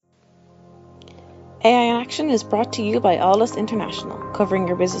AI in Action is brought to you by Aldus International, covering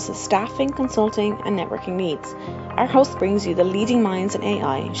your business's staffing, consulting, and networking needs. Our host brings you the leading minds in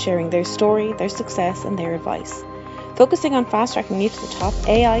AI, sharing their story, their success, and their advice. Focusing on fast-tracking you to the top,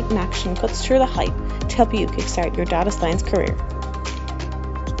 AI in Action cuts through the hype to help you kickstart your data science career.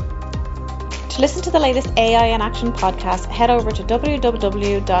 To listen to the latest AI in Action podcast, head over to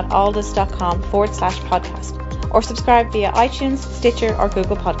www.aldus.com/podcast or subscribe via iTunes, Stitcher, or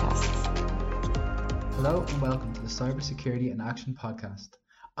Google Podcasts. Hello and welcome to the CyberSecurity in Action podcast.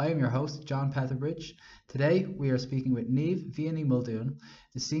 I am your host, John Petherbridge. Today we are speaking with Niamh Muldoon,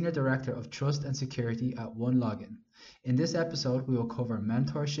 the Senior Director of Trust and Security at OneLogin. In this episode, we will cover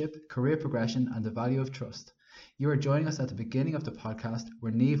mentorship, career progression, and the value of trust. You are joining us at the beginning of the podcast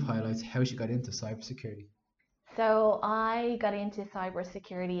where Niamh highlights how she got into cybersecurity. So I got into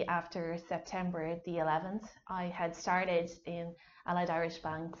cybersecurity after September the 11th. I had started in Allied Irish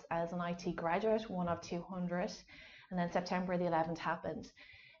Banks as an IT graduate, one of 200, and then September the 11th happened.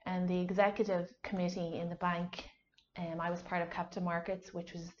 And the executive committee in the bank, I was part of capital markets,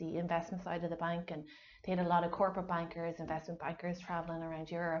 which was the investment side of the bank, and they had a lot of corporate bankers, investment bankers traveling around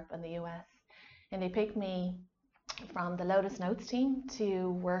Europe and the US. And they picked me from the Lotus Notes team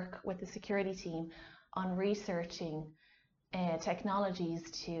to work with the security team on researching technologies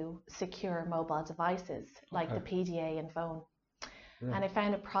to secure mobile devices like the PDA and phone. Yeah. And I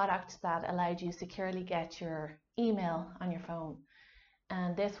found a product that allowed you securely get your email on your phone.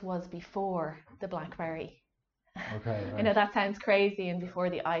 And this was before the BlackBerry. Okay, right. I know that sounds crazy, and before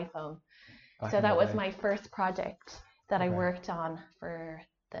the iPhone. So that was my first project that I worked on for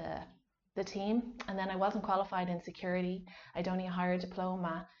the team. And then I wasn't qualified in security. I'd only a higher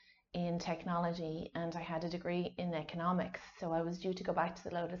diploma in technology, and I had a degree in economics. So I was due to go back to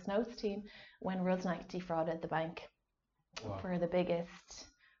the Lotus Notes team when Rusnak defrauded the bank. Wow. For the biggest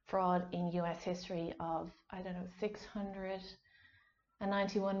fraud in US history of,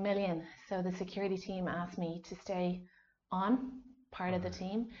 691 million. So the security team asked me to stay on, part of the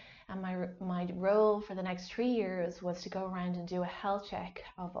team, and my role for the next 3 years was to go around and do a health check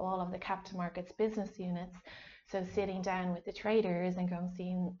of all of the capital markets business units. So sitting down with the traders and going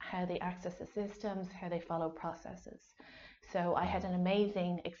seeing how they access the systems, how they follow processes. So I had an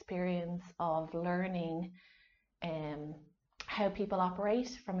amazing experience of learning how people operate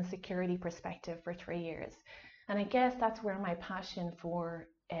from a security perspective for 3 years. And I guess that's where my passion for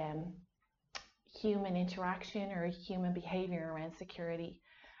human interaction or human behavior around security,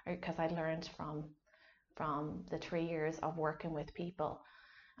 because I learned from the 3 years of working with people.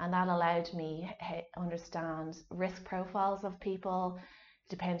 And that allowed me to understand risk profiles of people,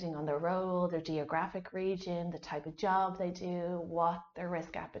 depending on their role, their geographic region, the type of job they do, what their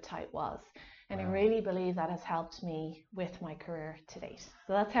risk appetite was. And I really believe that has helped me with my career to date.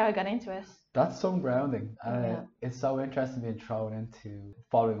 So that's how I got into it. That's so grounding. It's so interesting being thrown into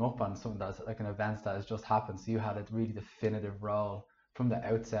following up on something that's like an event that has just happened. So you had a really definitive role from the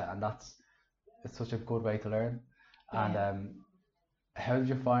outset, and it's such a good way to learn. And how did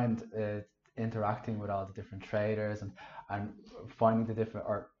you find interacting with all the different traders and finding the different,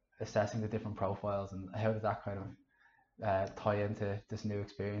 or assessing the different profiles, and how did that kind of tie into this new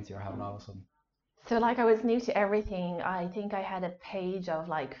experience you're having all of a sudden? So I was new to everything. I think I had a page of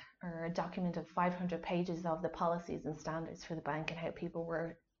or a document of 500 pages of the policies and standards for the bank and how people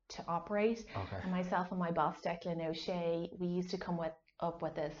were to operate. Okay. And myself and my boss, Declan O'Shea, we used to come up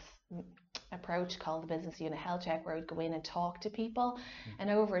with this approach called the business unit health check, where we'd go in and talk to people.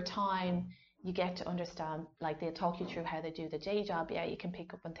 And over time, you get to understand, they'll talk you through how they do the day job. Yeah, you can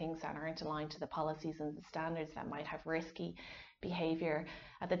pick up on things that aren't aligned to the policies and the standards that might have risky behavior.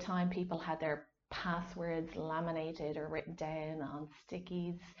 At the time, people had their passwords laminated or written down on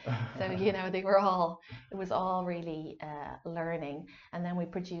stickies. So, it was all really learning. And then we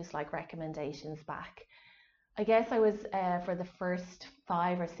produced recommendations back. I guess I was, for the first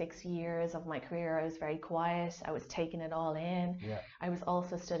 5 or 6 years of my career, I was very quiet. I was taking it all in. Yeah. I was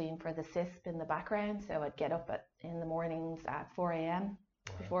also studying for the CISP in the background. So I'd get up in the mornings at 4 a.m.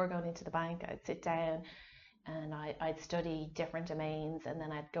 Before going into the bank. I'd sit down and I'd study different domains, and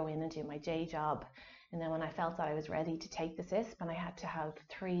then I'd go in and do my day job. And then when I felt that I was ready to take the CISP and I had to have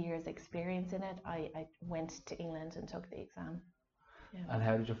 3 years experience in it, I went to England and took the exam. Yeah. And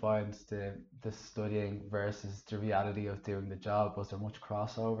how did you find the studying versus the reality of doing the job? Was there much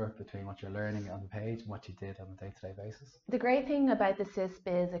crossover between what you're learning on the page and what you did on a day-to-day basis? The great thing about the CISP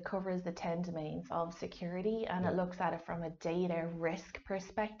is it covers the 10 domains of security, and it looks at it from a data risk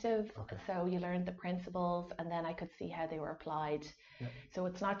perspective. Okay. So you learn the principles, and then I could see how they were applied. Yeah. So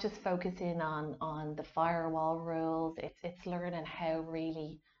it's not just focusing on the firewall rules, it's learning how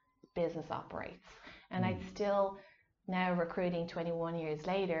really business operates. And I'd still, now recruiting 21 years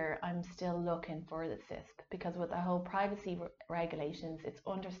later, I'm still looking for the CISP, because with the whole privacy regulations, it's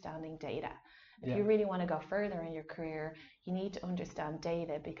understanding data. If you really want to go further in your career, you need to understand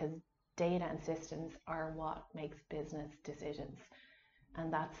data, because data and systems are what makes business decisions.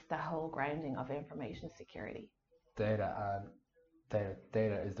 And that's the whole grounding of information security. Data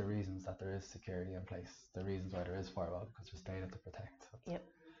is the reasons that there is security in place, the reasons why there is firewall, because there's data to protect. Yep.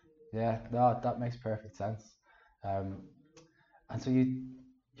 Yeah, no, that makes perfect sense. And so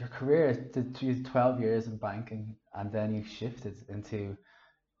your career did 12 years in banking, and then you shifted into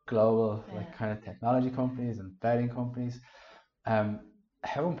global like kind of technology companies and betting companies.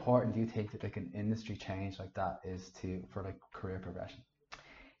 How important do you think that like an industry change like that is for like career progression?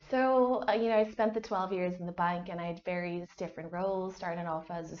 So, I spent the 12 years in the bank, and I had various different roles, starting off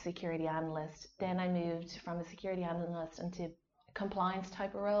as a security analyst. Then I moved from a security analyst into a compliance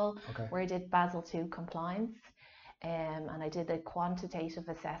type of role, where I did Basel II compliance, and I did the quantitative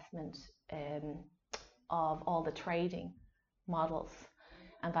assessment of all the trading models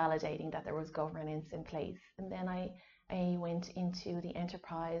and validating that there was governance in place. And then I went into the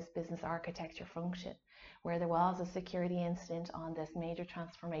enterprise business architecture function, where there was a security incident on this major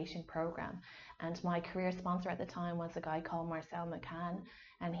transformation program. And my career sponsor at the time was a guy called Marcel McCann,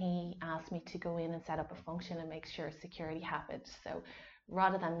 and he asked me to go in and set up a function and make sure security happened. So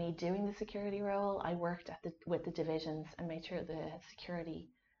rather than me doing the security role, I worked with the divisions and made sure the security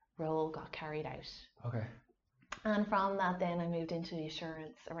role got carried out. Okay. And from that, then I moved into the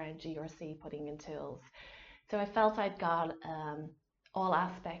assurance around GRC, putting in tools. So I felt I'd got all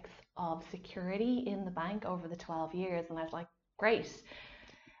aspects of security in the bank over the 12 years, and I was like, great.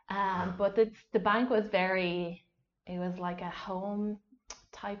 But the bank was it was like a home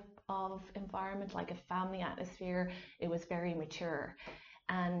type of environment, like a family atmosphere. It was very mature.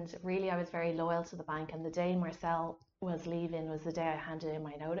 And really, I was very loyal to the bank. And the day Marcel was leaving was the day I handed in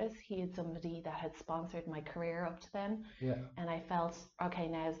my notice. He had somebody that had sponsored my career up to then. Yeah. And I felt, okay,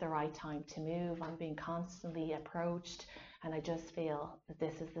 now's the right time to move. I'm being constantly approached, and I just feel that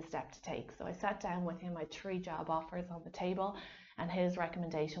this is the step to take. So I sat down with him. I had 3 job offers on the table, and his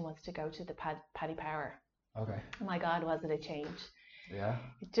recommendation was to go to the Paddy Power. Okay. My God, was it a change? Yeah.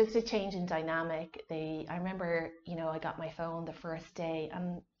 Just a change in dynamic. I remember, I got my phone the first day,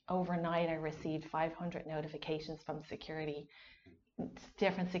 and overnight I received 500 notifications from security,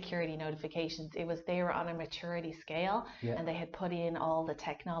 different security notifications. They were on a maturity scale, and they had put in all the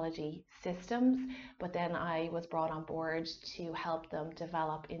technology systems, but then I was brought on board to help them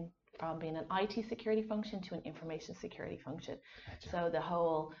develop from being an IT security function to an information security function. Gotcha. So the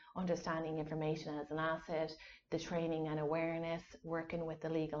whole understanding information as an asset, the training and awareness, working with the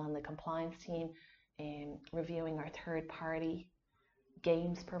legal and the compliance team, reviewing our third-party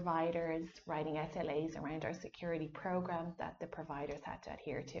games providers, writing SLAs around our security program that the providers had to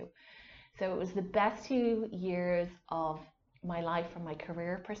adhere to. So it was the best 2 years of my life from my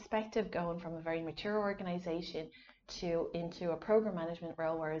career perspective, going from a very mature organization into a program management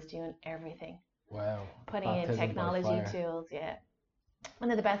role where I was doing everything. Wow. Putting in technology tools,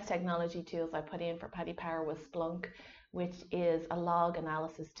 One of the best technology tools I put in for Paddy Power was Splunk, which is a log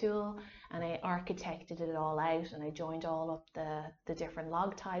analysis tool, and I architected it all out, and I joined all of the different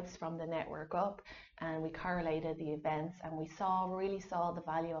log types from the network up, and we correlated the events, and we really saw the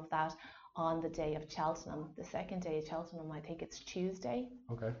value of that on the day of Cheltenham. The second day of Cheltenham, I think it's Tuesday.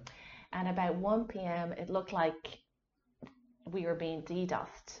 Okay. And about 1 p.m, it looked like we were being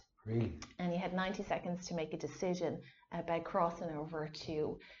DDoSed. Really? And you had 90 seconds to make a decision about crossing over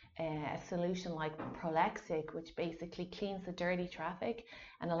to a solution like Prolexic, which basically cleans the dirty traffic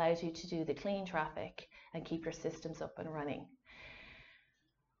and allows you to do the clean traffic and keep your systems up and running.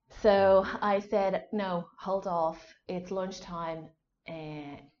 So I said, no, hold off. It's lunchtime.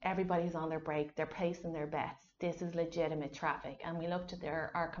 Everybody's on their break. They're placing their bets. This is legitimate traffic. And we looked at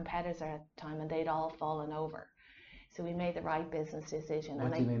our competitors at the time, and they'd all fallen over. So we made the right business decision.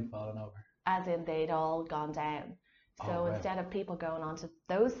 What do you mean fallen over? As in they'd all gone down. So instead of people going onto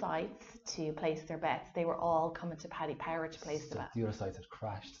those sites to place their bets, they were all coming to Paddy Power to place the bets. The other sites had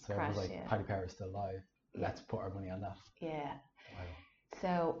crashed, so it was like, Paddy Power is still live. Let's put our money on that. Yeah. Wow.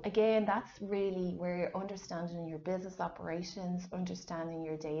 So again, that's really where you're understanding your business operations, understanding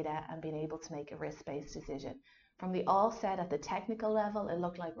your data, and being able to make a risk-based decision. From the offset at the technical level, it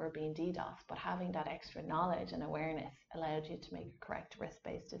looked like we're being DDoSed, but having that extra knowledge and awareness allowed you to make a correct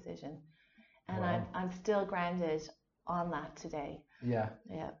risk-based decision. And I'm still grounded on that today. Yeah.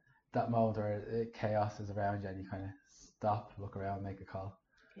 That moment where chaos is around you and you kind of stop, look around, make a call.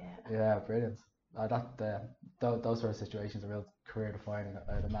 Yeah, brilliant. Those sort of situations are real career defining,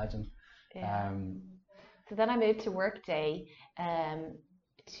 I'd imagine. Yeah. So then I moved to Workday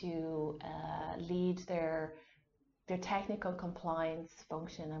to lead their technical compliance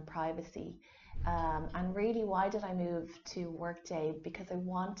function and privacy. And really, why did I move to Workday? Because I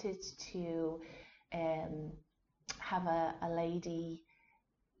wanted to have a lady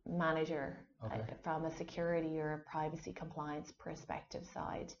manager from a security or a privacy compliance perspective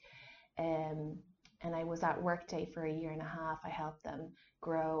side. And I was at Workday for 1.5 years. I helped them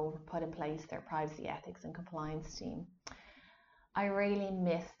grow, put in place their privacy ethics and compliance team. I really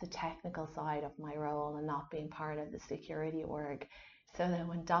missed the technical side of my role and not being part of the security org. So then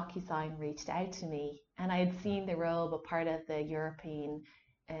when DocuSign reached out to me, and I had seen the role, but part of the European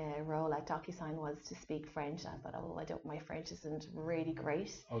role at DocuSign was to speak French. I thought, oh, my French isn't really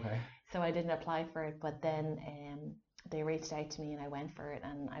great. Okay. So I didn't apply for it, but then they reached out to me and I went for it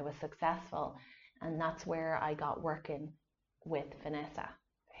and I was successful. And that's where I got working with Vanessa,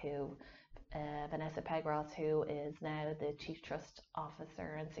 Vanessa Pegros, who is now the Chief Trust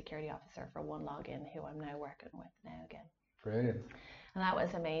Officer and Security Officer for OneLogin, who I'm now working with now again. Brilliant. And that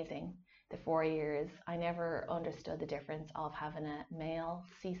was amazing. The 4 years, I never understood the difference of having a male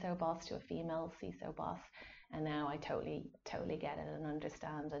CISO boss to a female CISO boss. And now I totally get it and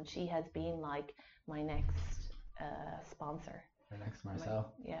understand. And she has been like my next sponsor. Your next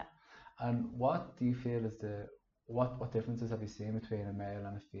Marcel. Yeah. And what do you feel is what differences have you seen between a male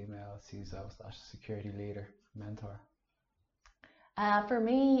and a female CISO/security leader, mentor? For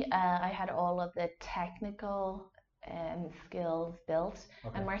me, I had all of the technical skills built,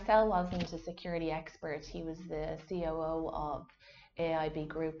 and Marcel wasn't a security expert. He was the COO of AIB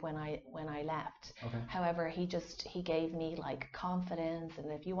Group when I left. However, he gave me like confidence,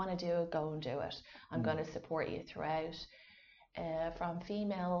 and if you want to do it, go and do it. I'm going to support you throughout. From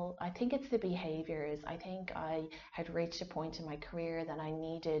female, I think it's the behaviors. I think I had reached a point in my career that I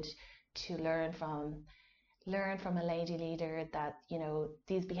needed to learn from a lady leader that,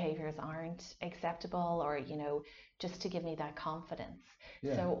 these behaviors aren't acceptable, or, just to give me that confidence.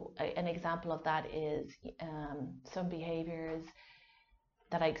 Yeah. So an example of that is some behaviors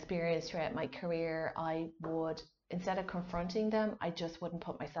that I experienced throughout my career. I would, instead of confronting them, I just wouldn't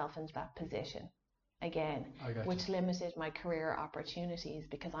put myself into that position again, which limited my career opportunities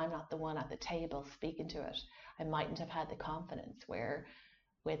because I'm not the one at the table speaking to it. I mightn't have had the confidence. Where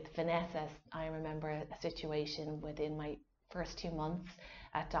with Vanessa, I remember a situation within my first 2 months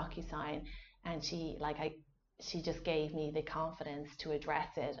at DocuSign, and she just gave me the confidence to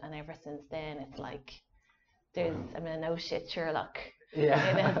address it, and ever since then it's like no shit, Sherlock. Yeah.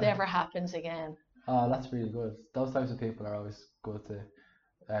 It has never happened again. Oh, that's really good. Those types of people are always good to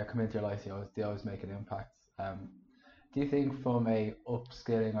come into your life. They always make an impact. Do you think from a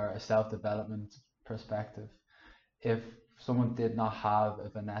upskilling or a self-development perspective, if someone did not have a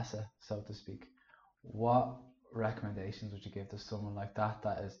Vanessa, so to speak, what recommendations would you give to someone like that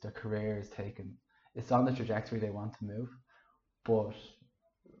is their career is taken, it's on the trajectory they want to move, but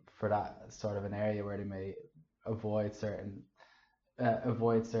for that sort of an area where they may avoid certain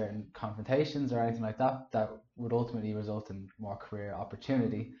confrontations or anything like that would ultimately result in more career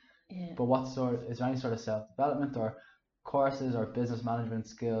opportunity. Yeah. But is there any sort of self-development or courses or business management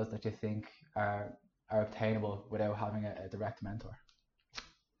skills that you think are obtainable without having a direct mentor?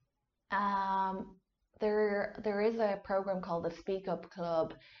 There is a program called the Speak Up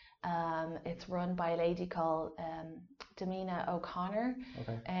Club. It's run by a lady called Damina O'Connor.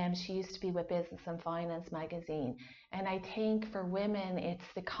 She used to be with Business and Finance magazine, and I think for women it's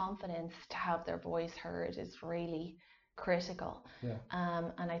the confidence to have their voice heard is really critical. Yeah.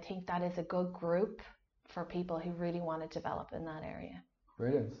 And I think that is a good group for people who really want to develop in that area.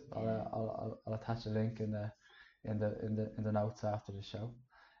 Brilliant. I'll attach a link in the notes after the show.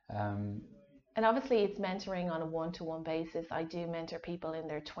 And obviously it's mentoring on a one-to-one basis. I do mentor people in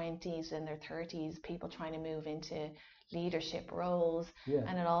their 20s and their 30s, people trying to move into leadership roles. Yeah.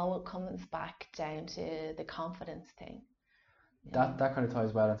 And it all comes back down to the confidence thing. That kind of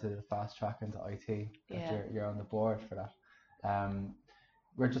ties well into the fast track into IT. You're on the board for that.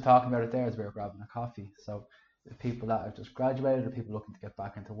 We're just talking about it there as we were grabbing a coffee. So the people that have just graduated, or people looking to get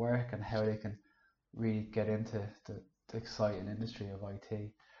back into work, and how they can really get into the exciting industry of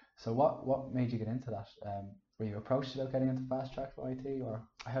IT. So what made you get into that? Were you approached about getting into fast track for IT, or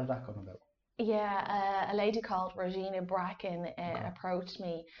how did that come about? Yeah, a lady called Regina Bracken approached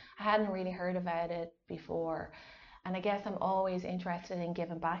me. I hadn't really heard about it before, and I guess I'm always interested in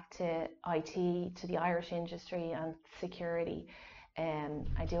giving back to IT, to the Irish industry and security.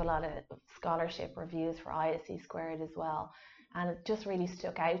 I do a lot of scholarship reviews for ISC Squared as well, and it just really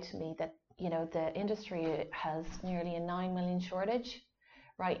stuck out to me that the industry has nearly a 9 million shortage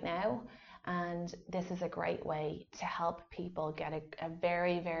right now. And this is a great way to help people get a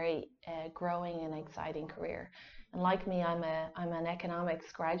very, very growing and exciting career. And like me, I'm an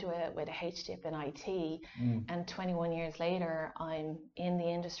economics graduate with a HTIP in IT, and 21 years later, I'm in the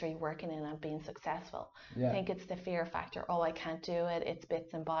industry working and I've been successful. I think it's the fear factor. Oh, I can't do it. It's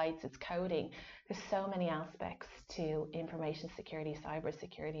bits and bytes. It's coding. There's so many aspects to information security,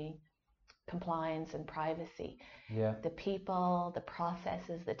 cybersecurity, compliance, and privacy. The people, the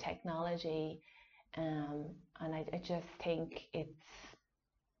processes, the technology, and I just think it's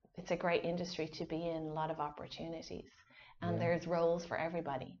a great industry to be in, a lot of opportunities, and there's roles for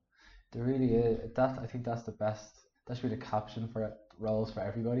everybody. There really is. I think that's the best, that should be the caption for it, roles for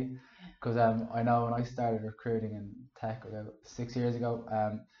everybody. Because I know when I started recruiting in tech about 6 years ago,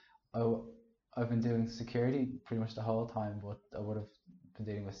 I've been doing security pretty much the whole time, but I would have been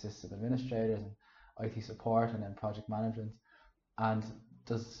dealing with system administrators and IT support and then project management. And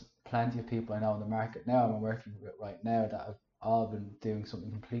there's plenty of people I know in the market now I'm working with right now that have all been doing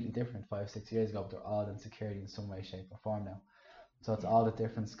something completely different 5-6 years ago, but they're all in security in some way, shape or form now. So it's all the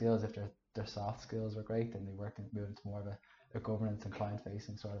different skills. If their soft skills are great, then they move into more of a governance and client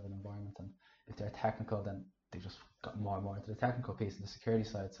facing sort of an environment. And if they're technical, then they just got more and more into the technical piece and the security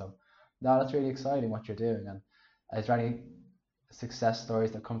side. So no, that's really exciting what you're doing. And is there any success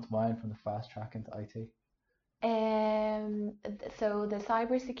stories that come to mind from the fast track into IT? So the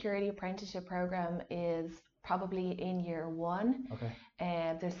cybersecurity apprenticeship program is probably in year 1.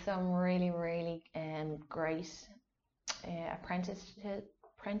 There's some really, really great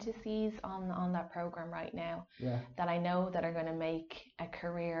apprentices on that program right now that I know that are going to make a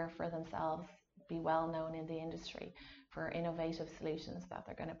career for themselves, be well known in the industry for innovative solutions that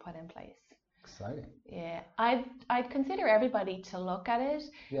they're going to put in place. Exciting. I'd consider everybody to look at it.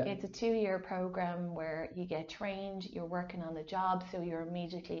 It's a 2-year program where you get trained, you're working on the job, so you're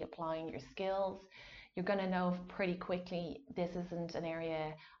immediately applying your skills. You're going to know pretty quickly, this isn't an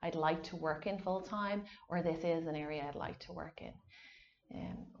area I'd like to work in full time, or this is an area I'd like to work in.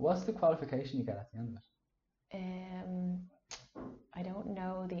 What's the qualification you get at the end of it? I don't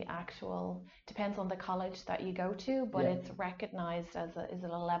know the actual, depends on the college that you go to, but it's recognized as is it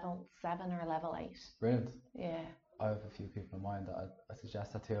a level 7 or level 8? Brilliant. I have a few people in mind that I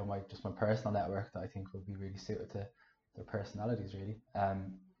suggest that to on my personal network that I think would be really suited to their personalities really.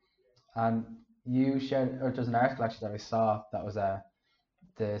 And you shared, or there's an article actually that I saw that was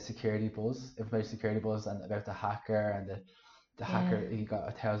the security buzz, information security buzz, and about the hacker and the hacker, he got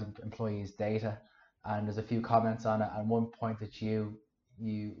 1,000 employees' data, and there's a few comments on it, and one point that you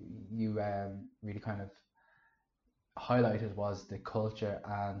really kind of highlighted was the culture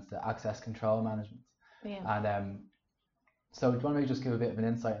and the access control management. And so do you want to just give a bit of an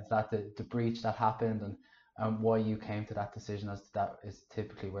insight into that, the breach that happened, and why you came to that decision, as that is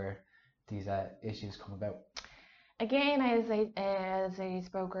typically where these issues come about? Again, as I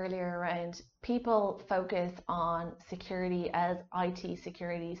spoke earlier around, people focus on security as IT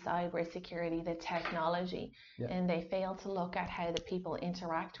security, cyber security, the technology, and they fail to look at how the people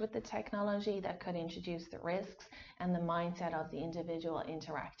interact with the technology that could introduce the risks and the mindset of the individual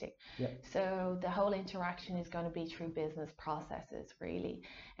interacting. So the whole interaction is going to be through business processes really,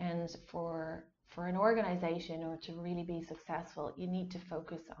 and for an organization or to really be successful, you need to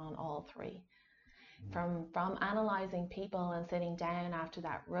focus on all 3. From analyzing people and sitting down after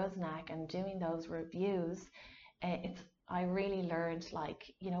that RUSNAC and doing those reviews, I really learned,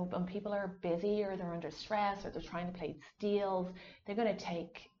 when people are busy or they're under stress or they're trying to play deals, they're going to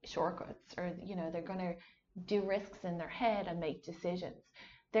take shortcuts, or they're going to do risks in their head and make decisions.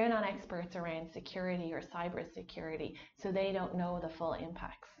 They're not experts around security or cybersecurity, so they don't know the full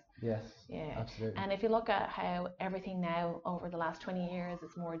impacts. Absolutely. And if you look at how everything now over the last 20 years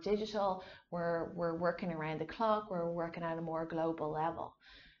is more digital, we're working around the clock, we're working at a more global level.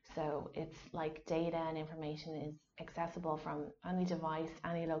 So it's like data and information is accessible from any device,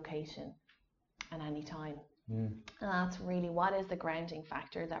 any location, and any time. And that's really what is the grounding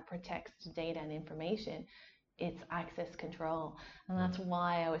factor that protects data and information. It's access control, and that's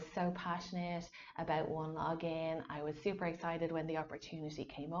why I was so passionate about OneLogin. I was super excited when the opportunity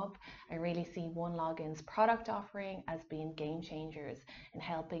came up. I really see OneLogin's product offering as being game changers in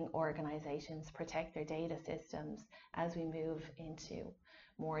helping organizations protect their data systems as we move into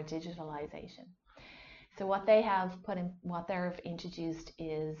more digitalization. So what they have they've introduced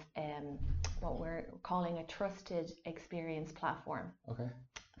is what we're calling a trusted experience platform.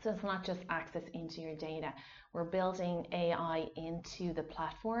 So it's not just access into your data. We're building AI into the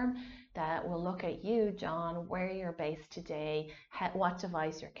platform that will look at you, John, where you're based today, what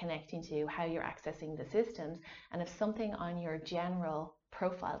device you're connecting to, how you're accessing the systems, and if something on your general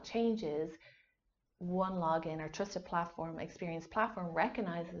profile changes, OneLogin, our trusted platform, experience platform,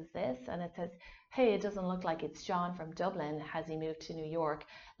 recognizes this and it says, hey, it doesn't look like it's John from Dublin. Has he moved to New York?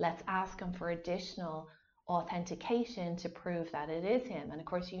 Let's ask him for additional authentication to prove that it is him. And of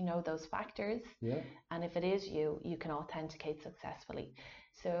course, you know those factors. Yeah. And if it is you, you can authenticate successfully.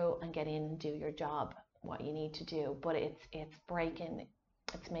 So, and get in and do your job, what you need to do. But it's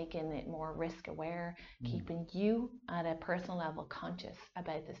making it more risk aware, keeping you at a personal level conscious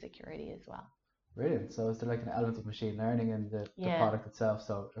about the security as well. Brilliant. So is there like an element of machine learning in the product itself?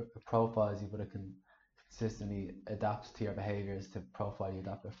 So it profiles you, but it can consistently adapt to your behaviors to profile you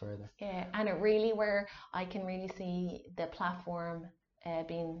that bit further. Yeah, and it really, where I can really see the platform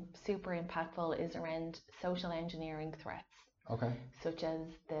being super impactful is around social engineering threats. Okay. Such as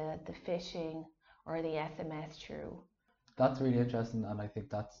the phishing or the SMS through. That's really interesting, and I think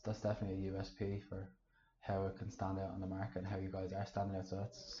that's definitely a USP for how it can stand out on the market and how you guys are standing out. So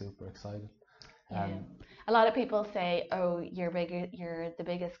that's super exciting. Yeah. A lot of people say, "Oh, your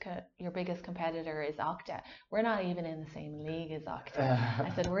biggest competitor is Okta." We're not even in the same league as Okta. I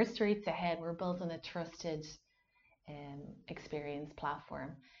said we're streets ahead. We're building a trusted experience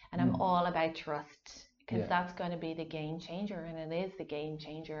platform, and I'm all about trust because that's going to be the game changer, and it is the game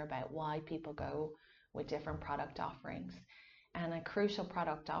changer about why people go with different product offerings. And a crucial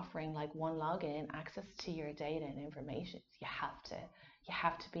product offering like OneLogin, access to your data and information, you have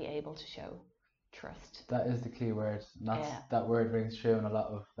to be able to show trust. That is the key word. That word rings true in a lot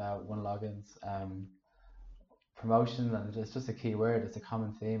of OneLogin's promotion, and it's just a key word. It's a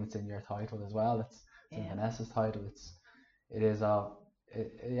common theme. It's in your title as well. It's in Vanessa's title. It's all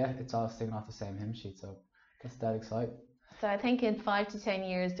singing off the same hymn sheet. So that's that exciting. So I think in 5 to 10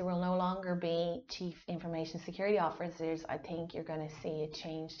 years there will no longer be chief information security officers. I think you're going to see a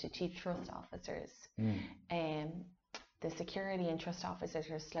change to chief trust officers. The security and trust officers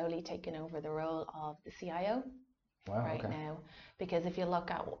are slowly taking over the role of the CIO now. Because if you look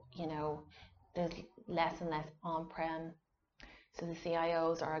at, there's less and less on-prem. So the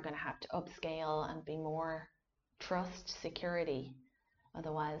CIOs are going to have to upscale and be more trust security.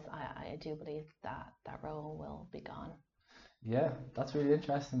 Otherwise, I do believe that role will be gone. Yeah, that's really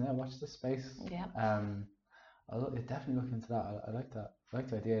interesting. Yeah, watch this space. Yeah. I'll definitely look into that. I like that. I like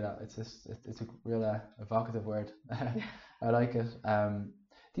the idea that it's a real evocative word. I like it.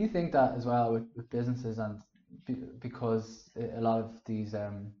 Do you think that as well with businesses, and because a lot of these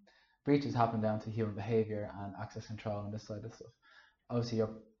breaches happen down to human behavior and access control and this side of stuff? Obviously,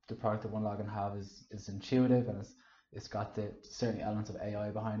 the product that OneLogin have is intuitive, and it's got the certain elements of AI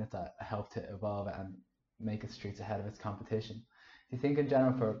behind it that help to evolve it and make it streets ahead of its competition. Do you think in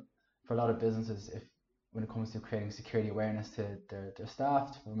general for a lot of businesses, when it comes to creating security awareness to their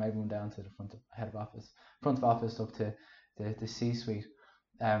staff, from everyone down to the front of office up to the C-suite,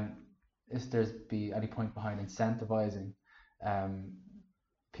 is there be any point behind incentivizing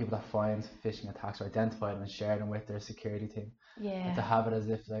people that find phishing attacks or identify them and share them with their security team? Yeah. And to have it as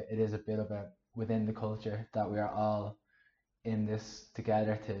if it is a bit of a within the culture that we are all in this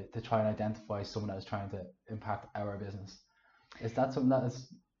together to try and identify someone that is trying to impact our business. Is that something that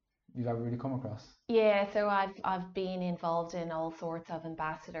you've ever really come across? Yeah, so I've been involved in all sorts of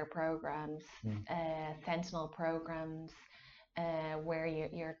ambassador programs, sentinel programs, where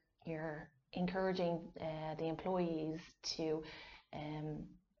you're encouraging the employees to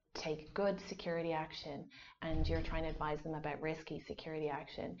take good security action, and you're trying to advise them about risky security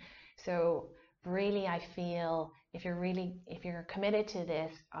action. So really, I feel if you're committed to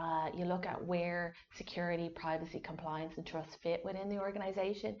this, you look at where security, privacy, compliance, and trust fit within the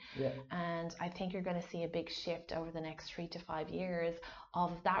organization. Yeah. And I think you're going to see a big shift over the next 3 to 5 years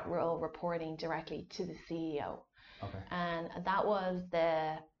of that role reporting directly to the CEO. Okay. And that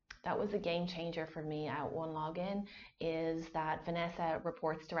was a game changer for me at OneLogin, is that Vanessa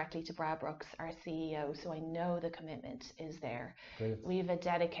reports directly to Brad Brooks, our CEO, so I know the commitment is there. Brilliant. We have a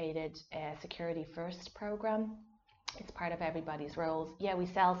dedicated security first program. It's part of everybody's roles. Yeah, we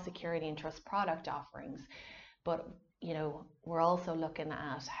sell security and trust product offerings, but we're also looking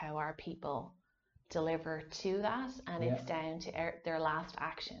at how our people deliver to that, and it's down to their last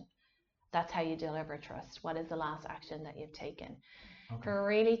action. That's how you deliver trust. What is the last action that you've taken? Okay. For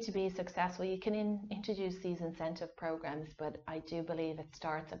really to be successful, you can introduce these incentive programs, but I do believe it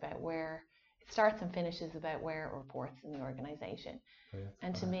starts and finishes about where it reports in the organization. Brilliant.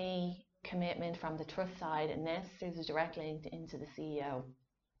 And to me, commitment from the trust side, unless there's a direct link into the CEO,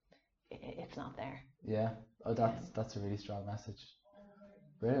 it's not there. Yeah, that's a really strong message.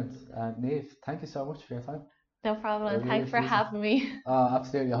 Brilliant. Niamh, thank you so much for your time. No problem. Thanks for having me.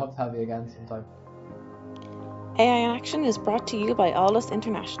 Absolutely. I hope to have you again sometime. AI in Action is brought to you by Aldus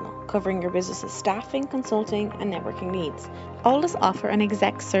International, covering your business's staffing, consulting, and networking needs. Aldus offer an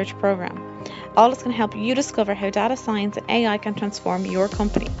exec search program. Aldus can help you discover how data science and AI can transform your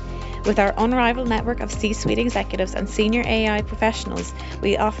company. With our unrivaled network of C-suite executives and senior AI professionals,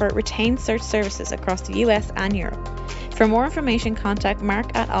 we offer retained search services across the US and Europe. For more information, contact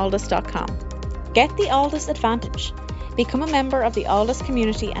mark@aldus.com. Get the Aldus advantage. Become a member of the Aldus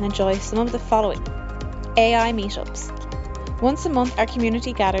community and enjoy some of the following: AI meetups. Once a month, our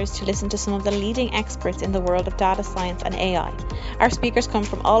community gathers to listen to some of the leading experts in the world of data science and AI. Our speakers come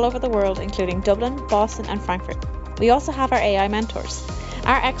from all over the world, including Dublin, Boston, and Frankfurt. We also have our AI mentors.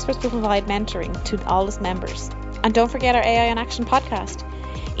 Our experts will provide mentoring to Aldus members. And don't forget our AI in Action podcast.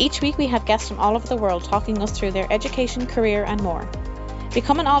 Each week we have guests from all over the world talking us through their education, career, and more.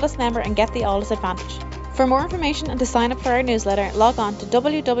 Become an Aldus member and get the Aldus advantage. For more information and to sign up for our newsletter, log on to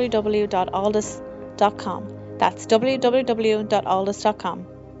www.aldus.com. That's www.aldus.com.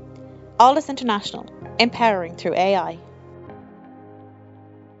 Aldus International, empowering through AI.